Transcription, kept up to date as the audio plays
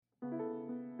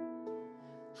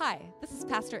Hi, this is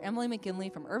Pastor Emily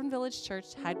McGinley from Urban Village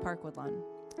Church, Hyde Park, Woodlawn.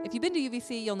 If you've been to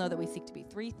UVC, you'll know that we seek to be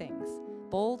three things: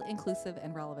 bold, inclusive,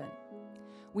 and relevant.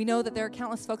 We know that there are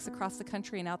countless folks across the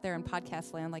country and out there in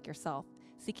podcast land like yourself,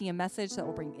 seeking a message that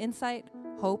will bring insight,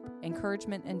 hope,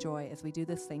 encouragement, and joy as we do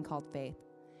this thing called faith.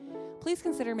 Please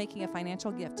consider making a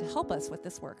financial gift to help us with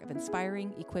this work of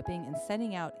inspiring, equipping, and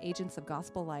sending out agents of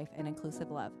gospel life and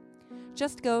inclusive love.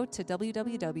 Just go to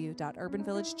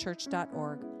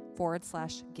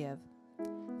www.urbanvillagechurch.org/give.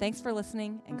 Thanks for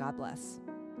listening, and God bless.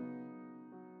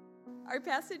 Our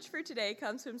passage for today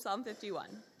comes from Psalm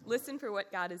 51. Listen for what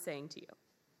God is saying to you.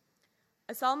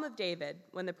 A psalm of David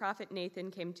when the prophet Nathan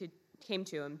came to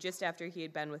him just after he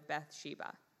had been with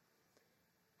Bathsheba.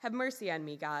 Have mercy on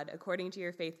me, God, according to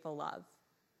your faithful love.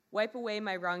 Wipe away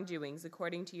my wrongdoings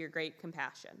according to your great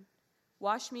compassion.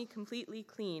 Wash me completely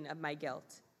clean of my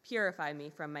guilt. Purify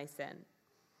me from my sin.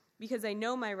 Because I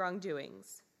know my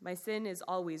wrongdoings, my sin is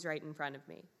always right in front of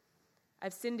me.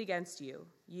 I've sinned against you,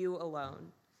 you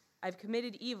alone. I've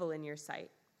committed evil in your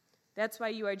sight. That's why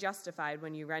you are justified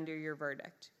when you render your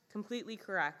verdict, completely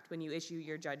correct when you issue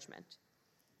your judgment.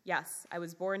 Yes, I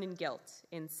was born in guilt,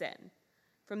 in sin,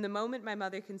 from the moment my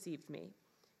mother conceived me.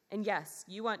 And yes,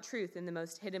 you want truth in the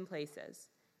most hidden places.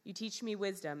 You teach me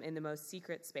wisdom in the most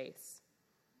secret space.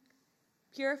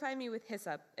 Purify me with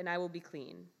hyssop, and I will be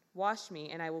clean. Wash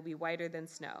me, and I will be whiter than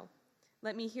snow.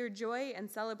 Let me hear joy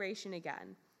and celebration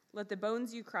again. Let the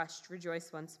bones you crushed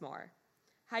rejoice once more.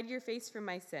 Hide your face from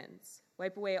my sins.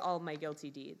 Wipe away all my guilty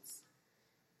deeds.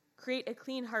 Create a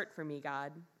clean heart for me,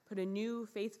 God. Put a new,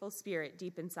 faithful spirit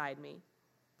deep inside me.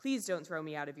 Please don't throw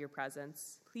me out of your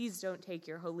presence. Please don't take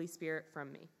your Holy Spirit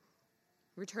from me.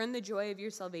 Return the joy of your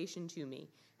salvation to me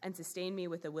and sustain me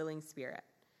with a willing spirit.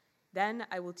 Then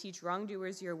I will teach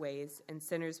wrongdoers your ways, and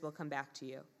sinners will come back to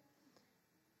you.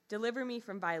 Deliver me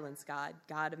from violence, God,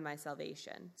 God of my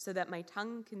salvation, so that my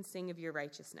tongue can sing of your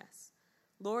righteousness.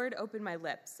 Lord, open my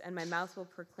lips, and my mouth will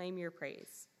proclaim your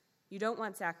praise. You don't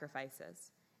want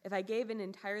sacrifices. If I gave an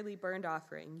entirely burned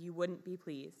offering, you wouldn't be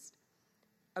pleased.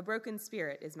 A broken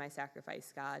spirit is my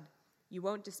sacrifice, God. You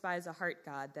won't despise a heart,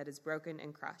 God, that is broken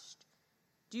and crushed.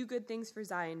 Do good things for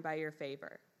Zion by your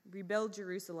favor. Rebuild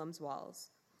Jerusalem's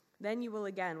walls. Then you will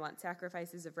again want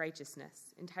sacrifices of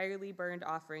righteousness, entirely burned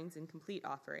offerings and complete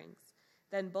offerings.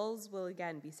 Then bulls will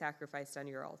again be sacrificed on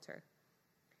your altar.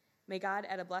 May God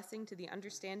add a blessing to the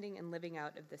understanding and living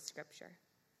out of this scripture.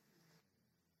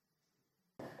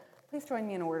 Please join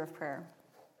me in a word of prayer.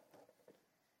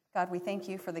 God, we thank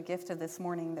you for the gift of this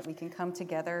morning that we can come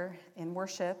together in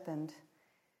worship and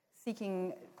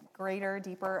seeking greater,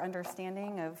 deeper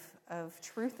understanding of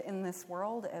truth in this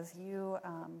world as you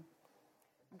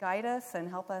guide us and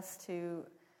help us to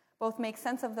both make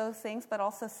sense of those things, but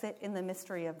also sit in the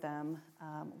mystery of them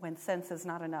when sense is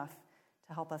not enough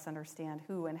to help us understand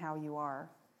who and how you are.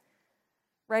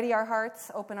 Ready our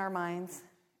hearts, open our minds,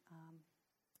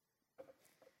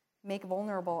 make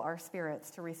vulnerable our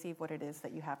spirits to receive what it is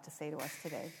that you have to say to us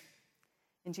today.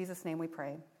 In Jesus' name we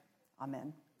pray.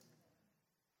 Amen.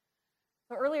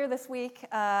 So earlier this week,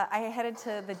 I headed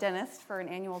to the dentist for an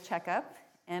annual checkup,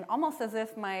 and almost as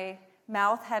if my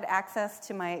mouth had access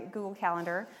to my Google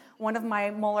Calendar, one of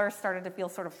my molars started to feel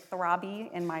sort of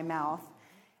throbby in my mouth.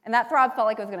 And that throb felt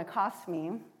like it was going to cost me,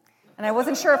 and I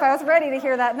wasn't sure if I was ready to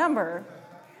hear that number.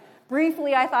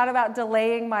 Briefly, I thought about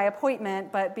delaying my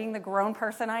appointment, but being the grown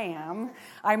person I am,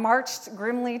 I marched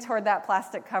grimly toward that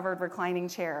plastic-covered reclining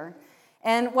chair.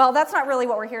 And while that's not really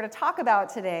what we're here to talk about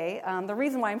today, the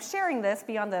reason why I'm sharing this,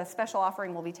 beyond the special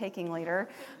offering we'll be taking later,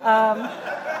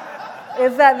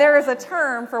 is that there is a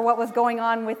term for what was going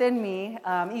on within me,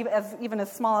 even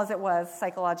as small as it was,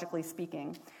 psychologically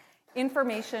speaking: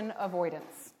 information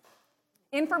avoidance.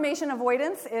 Information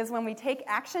avoidance is when we take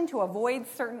action to avoid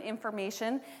certain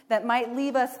information that might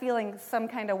leave us feeling some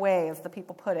kind of way, as the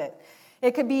people put it.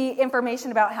 It could be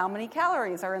information about how many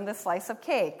calories are in this slice of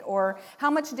cake, or how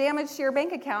much damage to your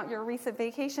bank account your recent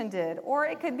vacation did, or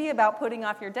it could be about putting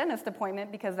off your dentist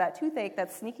appointment because that toothache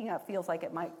that's sneaking up feels like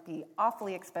it might be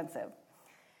awfully expensive.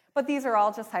 But these are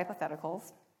all just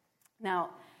hypotheticals. Now,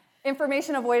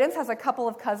 information avoidance has a couple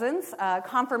of cousins: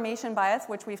 confirmation bias,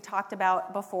 which we've talked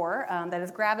about before, that is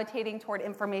gravitating toward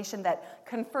information that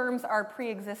confirms our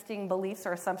pre-existing beliefs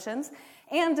or assumptions,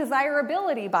 and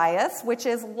desirability bias, which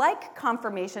is like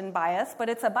confirmation bias, but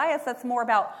it's a bias that's more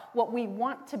about what we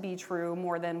want to be true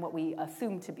more than what we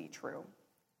assume to be true.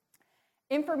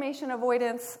 Information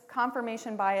avoidance,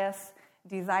 confirmation bias,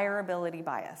 desirability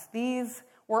bias. These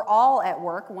were all at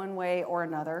work one way or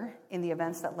another in the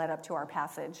events that led up to our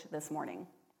passage this morning.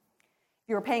 If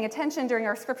you were paying attention during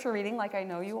our scripture reading, like I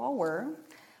know you all were,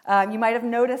 You might have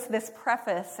noticed this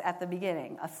preface at the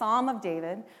beginning, a psalm of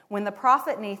David when the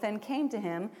prophet Nathan came to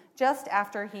him just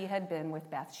after he had been with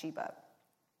Bathsheba.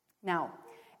 Now,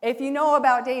 if you know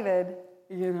about David,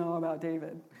 you know about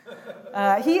David.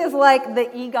 He is like the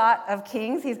EGOT of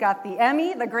kings. He's got the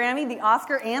Emmy, the Grammy, the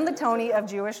Oscar, and the Tony of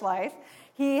Jewish life.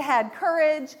 He had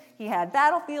courage, he had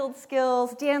battlefield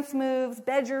skills, dance moves,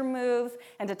 bedroom moves,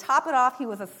 and to top it off, he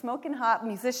was a smoking hot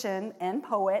musician and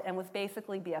poet and was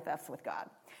basically BFFs with God.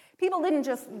 People didn't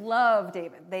just love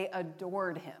David, they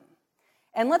adored him.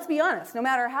 And let's be honest, no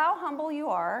matter how humble you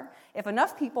are, if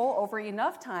enough people over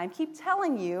enough time keep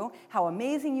telling you how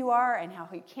amazing you are and how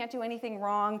you can't do anything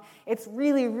wrong, it's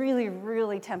really, really,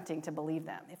 really tempting to believe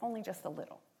them, if only just a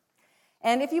little.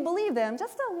 And if you believe them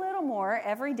just a little more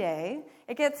every day,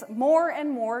 it gets more and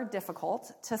more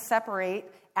difficult to separate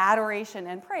adoration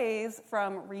and praise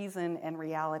from reason and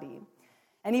reality.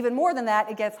 And even more than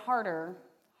that, it gets harder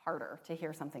to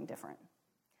hear something different.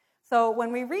 So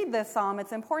when we read this psalm,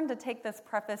 it's important to take this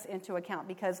preface into account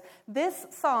because this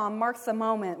psalm marks a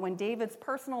moment when David's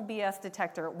personal BS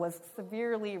detector was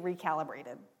severely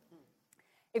recalibrated.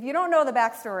 If you don't know the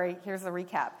backstory, here's the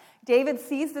recap. David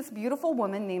sees this beautiful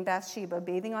woman named Bathsheba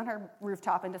bathing on her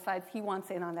rooftop and decides he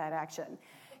wants in on that action.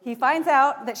 He finds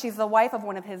out that she's the wife of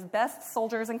one of his best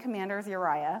soldiers and commanders,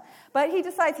 Uriah, but he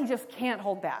decides he just can't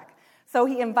hold back. So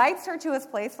he invites her to his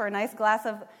place for a nice glass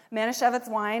of Manischewitz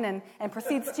wine and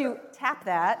proceeds to tap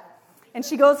that. And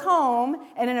she goes home,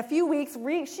 and in a few weeks,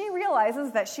 she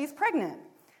realizes that she's pregnant.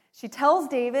 She tells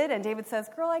David, and David says,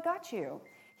 "Girl, I got you."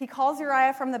 He calls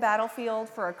Uriah from the battlefield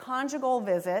for a conjugal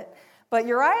visit, but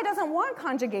Uriah doesn't want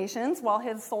conjugations while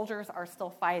his soldiers are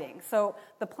still fighting. So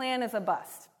the plan is a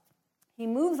bust. He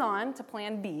moves on to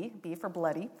plan B, B for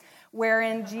bloody,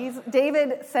 wherein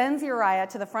David sends Uriah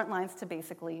to the front lines to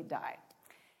basically die.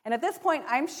 And at this point,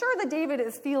 I'm sure that David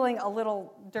is feeling a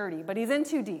little dirty, but he's in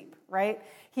too deep, right?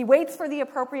 He waits for the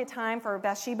appropriate time for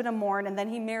Bathsheba to mourn, and then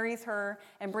he marries her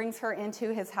and brings her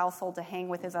into his household to hang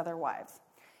with his other wives.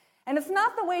 And it's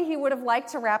not the way he would have liked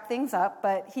to wrap things up,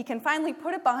 but he can finally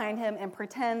put it behind him and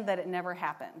pretend that it never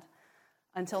happened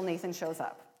until Nathan shows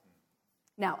up.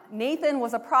 Now, Nathan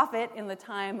was a prophet in the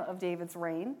time of David's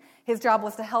reign. His job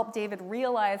was to help David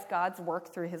realize God's work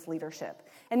through his leadership.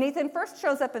 And Nathan first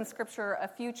shows up in Scripture a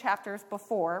few chapters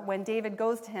before when David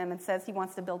goes to him and says he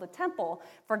wants to build a temple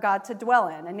for God to dwell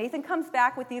in. And Nathan comes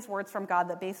back with these words from God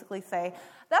that basically say,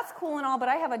 "That's cool and all, but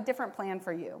I have a different plan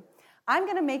for you. I'm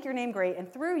going to make your name great,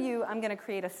 and through you, I'm going to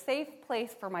create a safe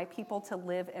place for my people to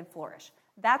live and flourish.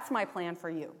 That's my plan for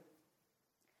you."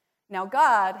 Now,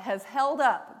 God has held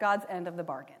up God's end of the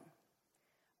bargain,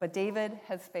 but David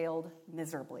has failed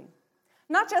miserably.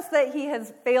 Not just that he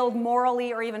has failed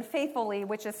morally or even faithfully,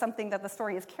 which is something that the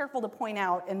story is careful to point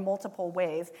out in multiple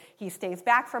ways. He stays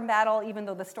back from battle, even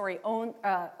though the story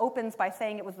opens by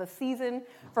saying it was the season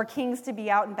for kings to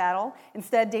be out in battle.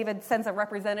 Instead, David sends a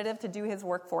representative to do his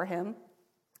work for him.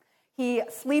 He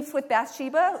sleeps with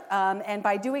Bathsheba, and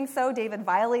by doing so, David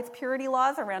violates purity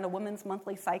laws around a woman's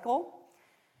monthly cycle.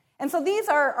 And so these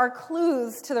are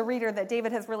clues to the reader that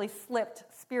David has really slipped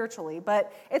spiritually.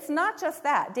 But it's not just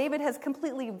that. David has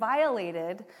completely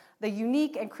violated the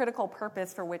unique and critical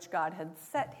purpose for which God had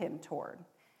set him toward.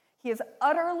 He has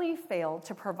utterly failed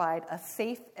to provide a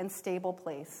safe and stable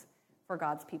place for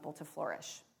God's people to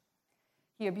flourish.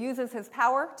 He abuses his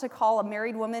power to call a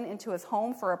married woman into his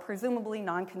home for a presumably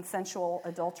non-consensual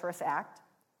adulterous act.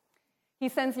 He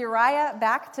sends Uriah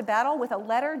back to battle with a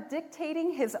letter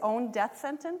dictating his own death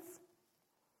sentence.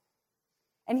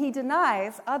 And he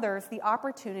denies others the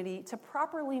opportunity to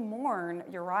properly mourn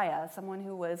Uriah, someone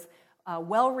who was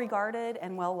well-regarded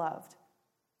and well-loved.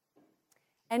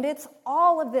 And it's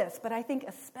all of this, but I think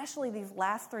especially these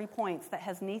last 3 points that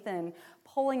has Nathan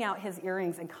pulling out his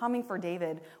earrings and coming for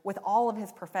David with all of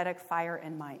his prophetic fire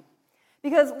and might.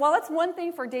 Because while it's one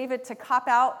thing for David to cop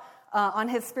out on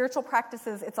his spiritual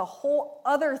practices, it's a whole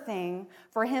other thing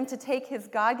for him to take his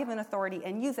God-given authority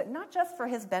and use it not just for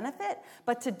his benefit,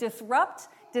 but to disrupt,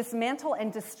 dismantle,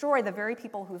 and destroy the very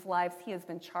people whose lives he has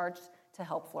been charged to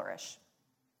help flourish.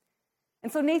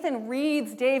 And so Nathan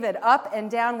reads David up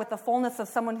and down with the fullness of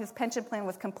someone whose pension plan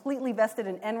was completely vested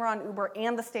in Enron, Uber,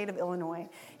 and the state of Illinois.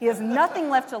 He has nothing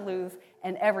left to lose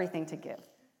and everything to give.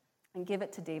 And give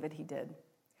it to David he did.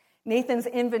 Nathan's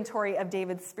inventory of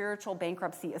David's spiritual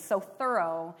bankruptcy is so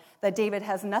thorough that David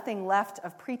has nothing left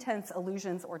of pretense,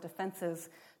 illusions, or defenses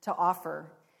to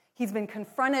offer. He's been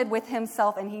confronted with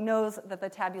himself, and he knows that the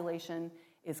tabulation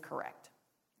is correct.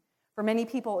 For many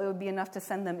people, it would be enough to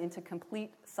send them into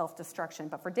complete self-destruction.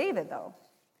 But for David, though,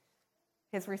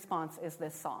 his response is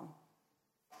this song.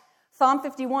 Psalm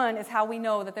 51 is how we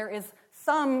know that there is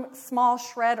some small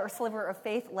shred or sliver of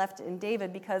faith left in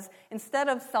David, because instead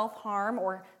of self-harm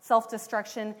or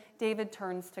self-destruction, David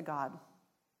turns to God.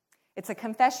 It's a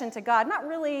confession to God, not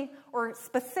really or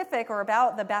specific or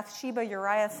about the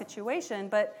Bathsheba-Uriah situation,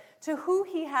 but to who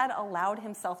he had allowed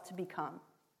himself to become.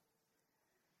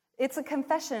 It's a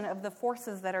confession of the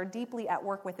forces that are deeply at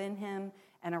work within him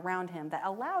and around him that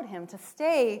allowed him to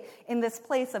stay in this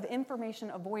place of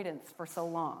information avoidance for so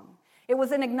long. It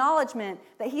was an acknowledgement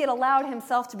that he had allowed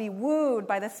himself to be wooed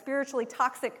by the spiritually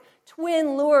toxic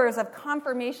twin lures of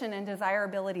confirmation and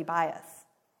desirability bias.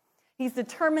 He's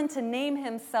determined to name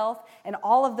himself and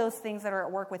all of those things that are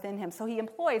at work within him. So he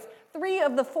employs 3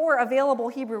 of the 4 available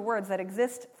Hebrew words that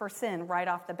exist for sin right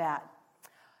off the bat: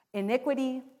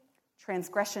 iniquity,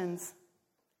 transgressions,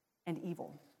 and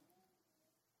evil.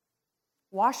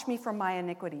 Wash me from my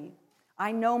iniquity.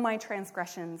 I know my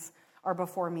transgressions are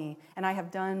before me, and I have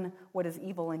done what is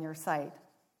evil in your sight.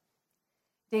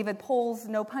 David pulls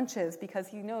no punches because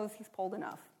he knows he's pulled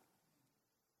enough.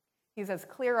 He's as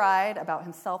clear-eyed about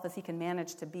himself as he can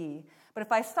manage to be. But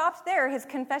if I stopped there, his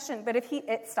confession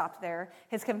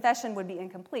would be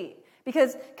incomplete.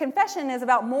 Because confession is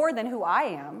about more than who I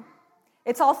am.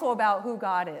 It's also about who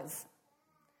God is.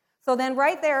 So then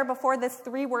right there, before this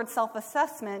 3-word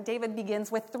self-assessment, David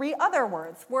begins with 3 other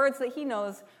words that he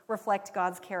knows reflect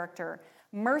God's character: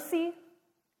 mercy,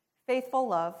 faithful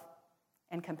love,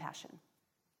 and compassion.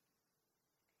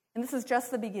 And this is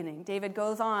just the beginning. David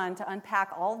goes on to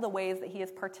unpack all the ways that he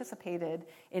has participated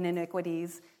in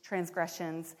iniquities,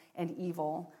 transgressions, and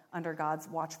evil under God's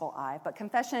watchful eye. But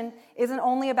confession isn't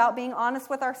only about being honest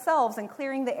with ourselves and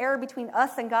clearing the air between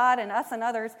us and God and us and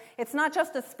others. It's not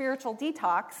just a spiritual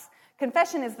detox.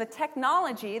 Confession is the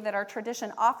technology that our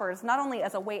tradition offers, not only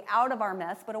as a way out of our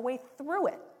mess, but a way through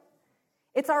it.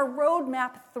 It's our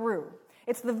roadmap through.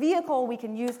 It's the vehicle we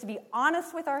can use to be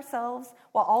honest with ourselves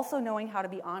while also knowing how to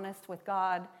be honest with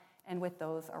God and with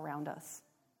those around us.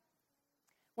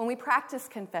 When we practice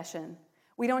confession,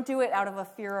 we don't do it out of a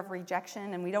fear of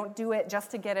rejection, and we don't do it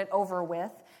just to get it over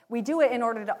with. We do it in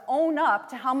order to own up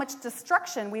to how much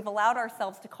destruction we've allowed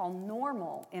ourselves to call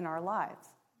normal in our lives.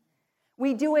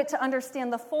 We do it to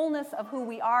understand the fullness of who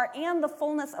we are and the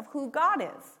fullness of who God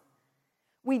is.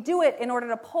 We do it in order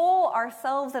to pull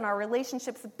ourselves and our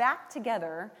relationships back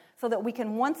together so that we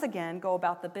can once again go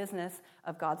about the business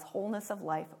of God's wholeness of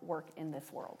life work in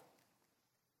this world.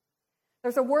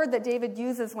 There's a word that David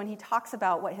uses when he talks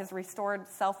about what his restored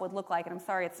self would look like, and I'm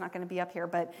sorry it's not going to be up here,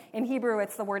 but in Hebrew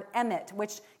it's the word emet,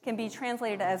 which can be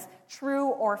translated as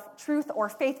truth or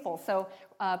faithful. So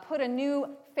put a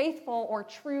new faithful or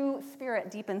true spirit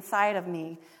deep inside of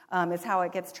me is how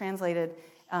it gets translated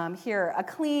here. A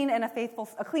clean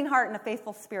heart and a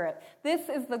faithful spirit. This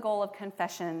is the goal of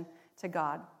confession to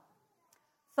God.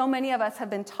 So many of us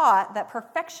have been taught that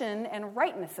perfection and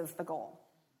rightness is the goal.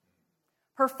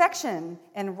 Perfection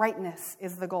and rightness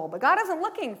is the goal. But God isn't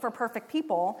looking for perfect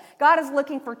people. God is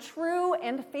looking for true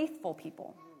and faithful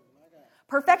people.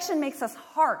 Perfection makes us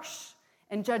harsh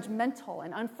and judgmental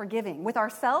and unforgiving with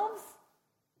ourselves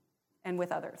and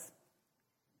with others.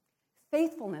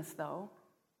 Faithfulness, though,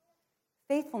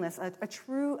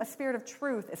 a spirit of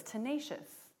truth, is tenacious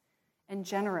and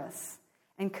generous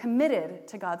and committed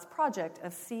to God's project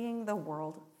of seeing the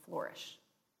world flourish.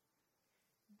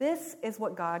 This is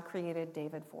what God created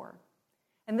David for.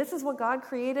 And this is what God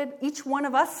created each one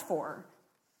of us for,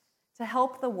 to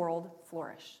help the world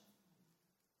flourish.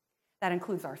 That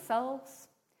includes ourselves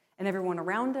and everyone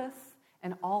around us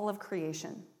and all of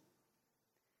creation.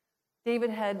 David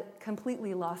had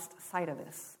completely lost sight of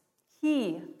this.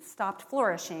 He stopped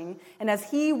flourishing, and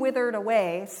as he withered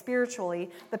away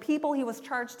spiritually, the people he was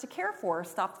charged to care for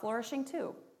stopped flourishing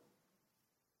too.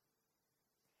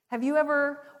 How have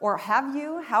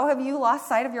you lost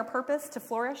sight of your purpose to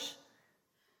flourish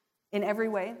in every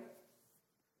way?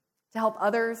 To help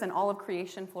others and all of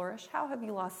creation flourish? How have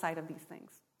you lost sight of these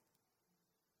things?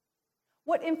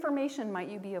 What information might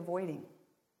you be avoiding?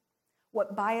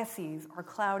 What biases are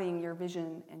clouding your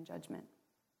vision and judgment?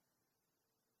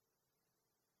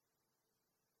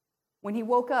 When he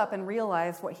woke up and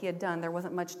realized what he had done, there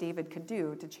wasn't much David could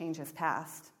do to change his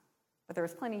past, but there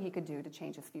was plenty he could do to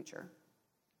change his future.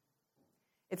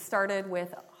 It started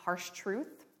with harsh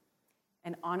truth,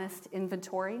 an honest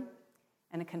inventory,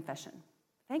 and a confession.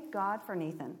 Thank God for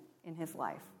Nathan in his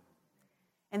life.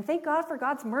 And thank God for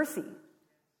God's mercy,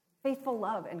 faithful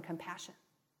love, and compassion.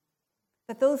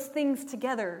 That those things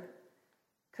together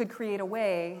could create a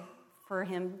way for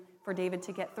David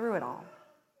to get through it all.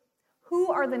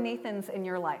 Who are the Nathans in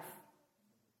your life?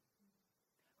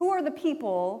 Who are the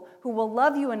people who will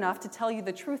love you enough to tell you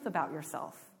the truth about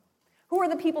yourself? Who are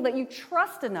the people that you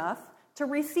trust enough to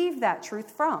receive that truth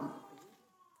from?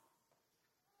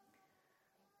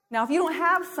 Now, if you don't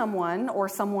have someone or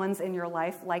someone's in your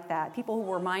life like that, people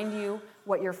who remind you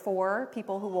what you're for,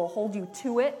 people who will hold you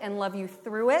to it and love you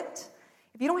through it,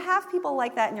 if you don't have people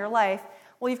like that in your life,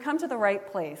 well, you've come to the right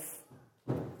place.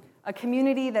 A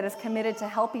community that is committed to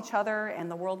help each other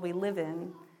and the world we live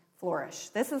in flourish.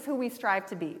 This is who we strive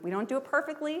to be. We don't do it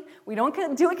perfectly. We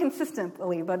don't do it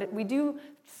consistently, but we do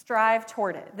strive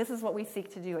toward it. This is what we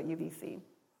seek to do at UVC.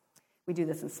 We do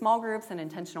this in small groups and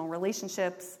intentional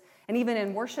relationships, and even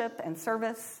in worship and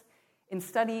service, in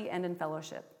study and in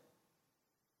fellowship.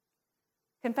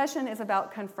 Confession is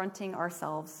about confronting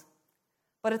ourselves,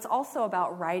 but it's also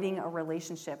about writing a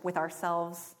relationship with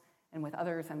ourselves and with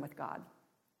others and with God.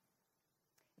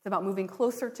 It's about moving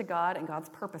closer to God and God's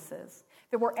purposes.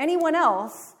 If it were anyone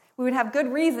else, we would have good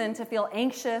reason to feel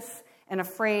anxious and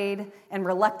afraid and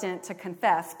reluctant to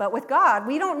confess. But with God,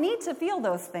 we don't need to feel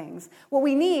those things. What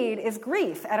we need is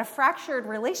grief at a fractured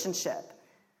relationship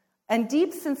and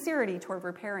deep sincerity toward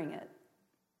repairing it,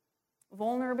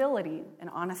 vulnerability and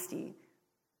honesty.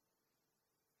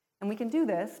 And we can do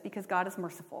this because God is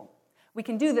merciful. We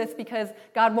can do this because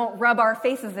God won't rub our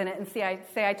faces in it and say,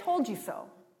 I told you so.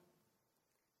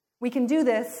 We can do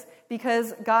this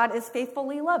because God is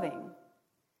faithfully loving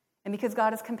and because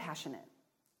God is compassionate,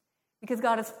 because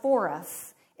God is for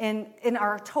us in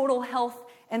our total health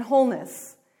and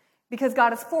wholeness, because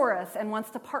God is for us and wants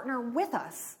to partner with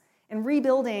us in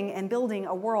rebuilding and building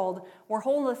a world where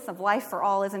wholeness of life for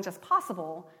all isn't just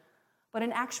possible, but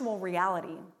an actual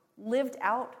reality, lived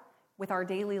out with our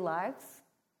daily lives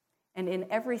and in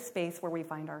every space where we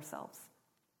find ourselves.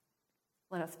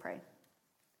 Let us pray.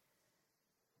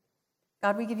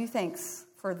 God, we give you thanks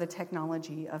for the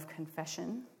technology of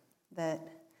confession, that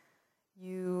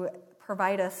you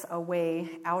provide us a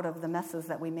way out of the messes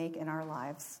that we make in our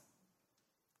lives,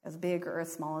 as big or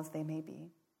as small as they may be.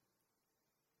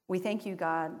 We thank you,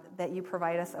 God, that you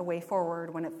provide us a way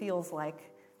forward when it feels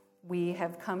like we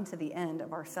have come to the end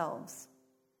of ourselves.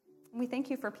 And we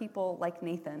thank you for people like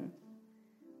Nathan.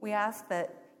 We ask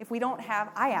that if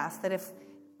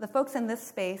the folks in this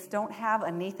space don't have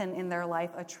a Nathan in their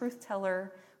life, a truth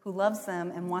teller who loves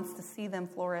them and wants to see them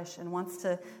flourish and wants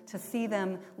to see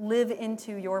them live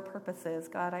into your purposes,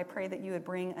 God, I pray that you would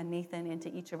bring a Nathan into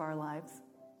each of our lives.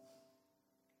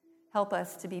 Help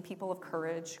us to be people of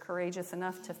courage, courageous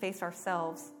enough to face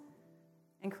ourselves,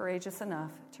 and courageous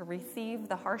enough to receive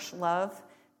the harsh love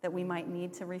that we might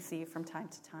need to receive from time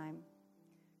to time.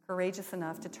 Courageous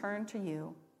enough to turn to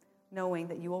you, knowing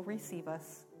that you will receive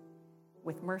us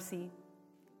with mercy,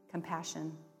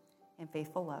 compassion, and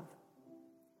faithful love.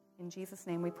 In Jesus'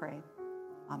 name we pray.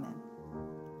 Amen.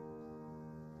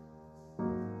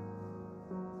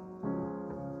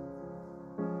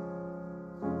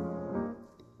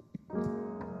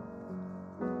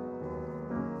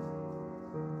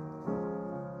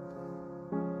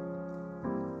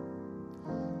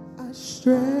 I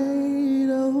strayed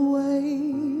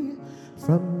away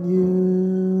from you,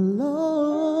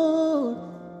 Lord.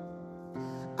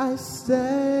 I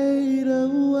stayed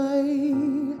away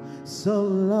so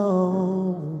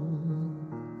long.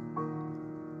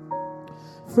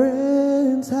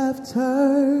 Friends have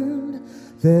turned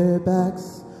their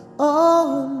backs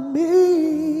on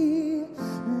me.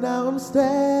 Now I'm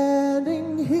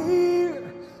standing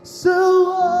here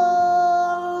so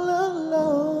all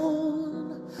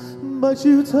alone. But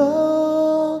you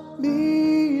told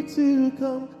me to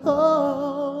come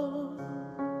home.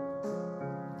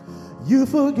 You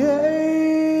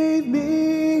forgave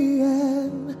me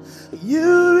and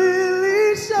you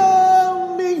really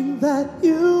showed me that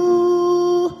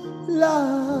you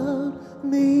loved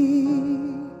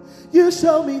me. You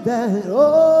showed me that,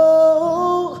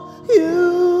 oh,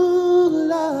 you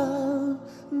love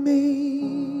me.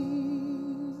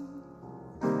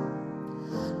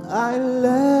 I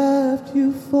left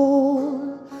you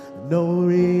for no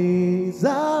reason.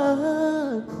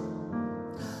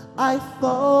 I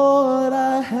thought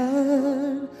I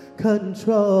had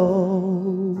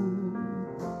control.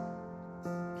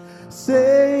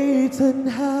 Satan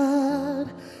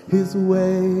had his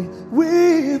way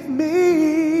with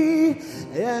me,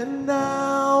 and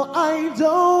now I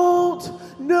don't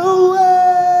know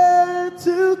where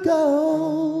to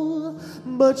go.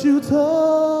 But you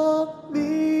told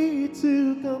me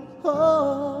to come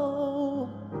home.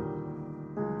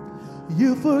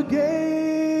 You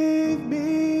forgave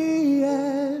me,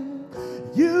 and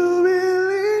you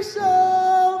really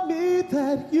showed me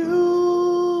that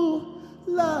you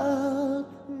love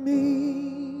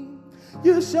me.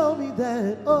 You show me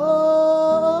that,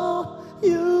 oh,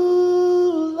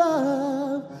 you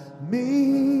love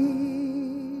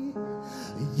me.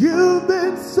 You've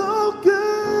been so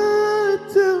good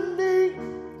to me,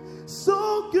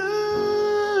 so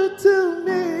good to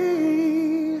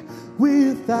me.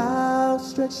 With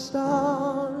outstretched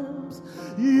arms,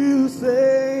 you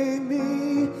save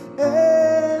me,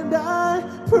 and I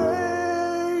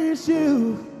praise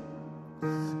you.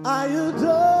 I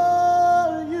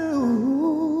adore you.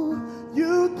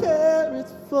 You care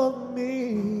it for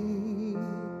me.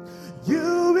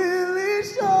 You really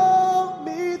show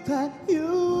me that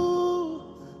you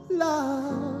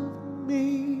love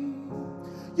me.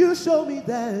 You show me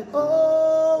that,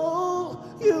 oh,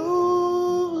 you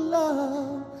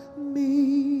love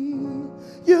me.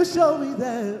 You show me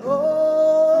that,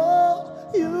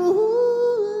 oh, you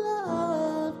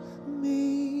love me.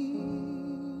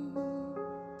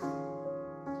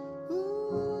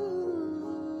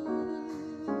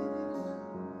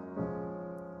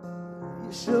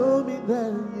 You show me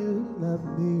that you love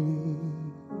me.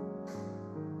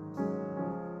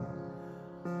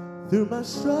 Through my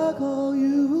struggle,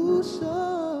 you show.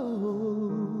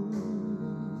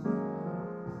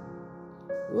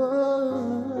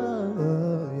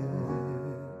 Oh, yeah.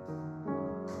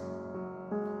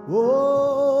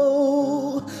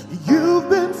 Oh, you've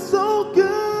been so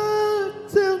good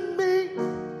to me,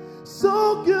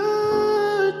 so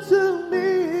good to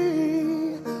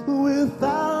me. With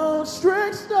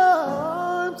outstretched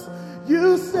arms,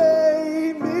 you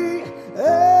save me,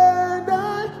 and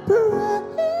I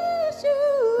praise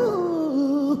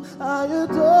you. I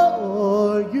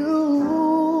adore you.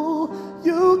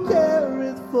 You care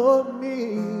it for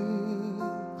me.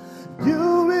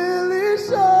 You really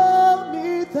show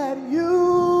me that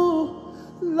you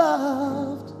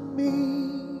loved me.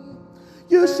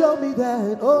 You show me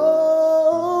that,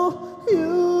 oh,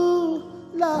 you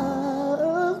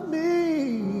love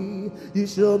me. You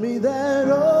show me that,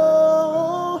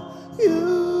 oh,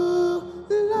 you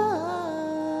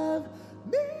love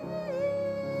me.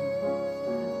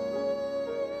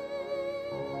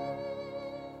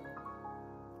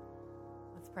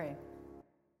 Let's pray.